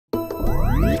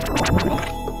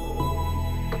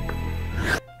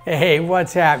Hey,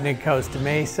 what's happening, Costa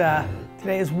Mesa?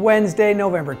 Today is Wednesday,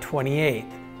 November 28th.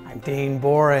 I'm Dean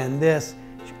Bora, and this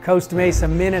is your Costa Mesa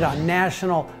Minute on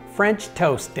National French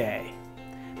Toast Day.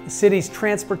 The city's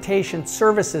Transportation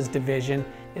Services Division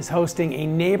is hosting a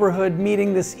neighborhood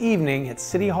meeting this evening at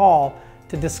City Hall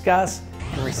to discuss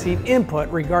and receive input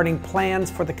regarding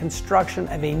plans for the construction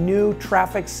of a new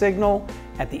traffic signal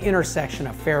at the intersection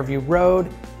of Fairview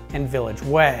Road and Village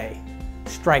Way,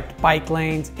 striped bike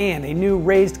lanes, and a new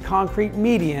raised concrete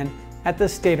median at the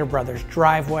Stater Brothers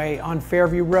driveway on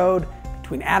Fairview Road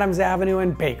between Adams Avenue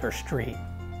and Baker Street.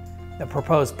 The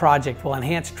proposed project will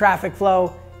enhance traffic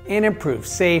flow and improve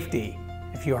safety.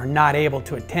 If you are not able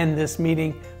to attend this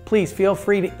meeting, please feel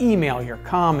free to email your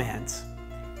comments.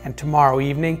 And tomorrow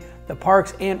evening, the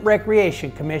Parks and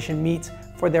Recreation Commission meets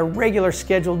for their regular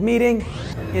scheduled meeting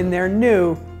in their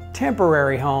new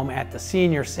temporary home at the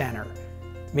Senior Center.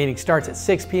 The meeting starts at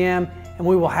 6 p.m. and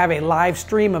we will have a live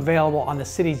stream available on the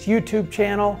city's YouTube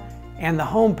channel and the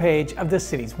homepage of the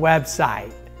city's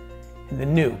website. And the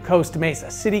new Costa Mesa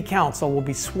City Council will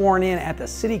be sworn in at the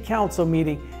City Council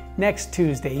meeting next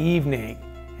Tuesday evening.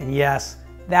 And yes,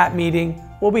 that meeting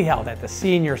will be held at the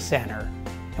Senior Center.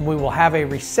 And we will have a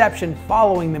reception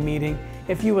following the meeting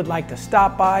if you would like to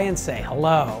stop by and say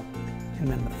hello. And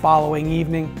then the following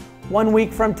evening, 1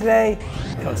 week from today,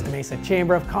 Costa Mesa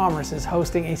Chamber of Commerce is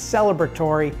hosting a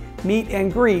celebratory meet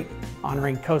and greet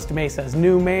honoring Costa Mesa's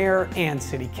new mayor and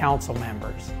city council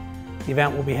members. The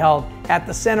event will be held at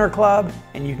the Center Club,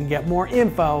 and you can get more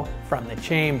info from the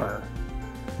chamber.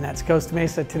 And that's Costa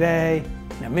Mesa Today.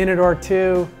 In a minute or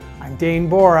two, I'm Dean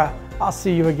Bora. I'll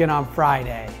see you again on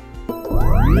Friday.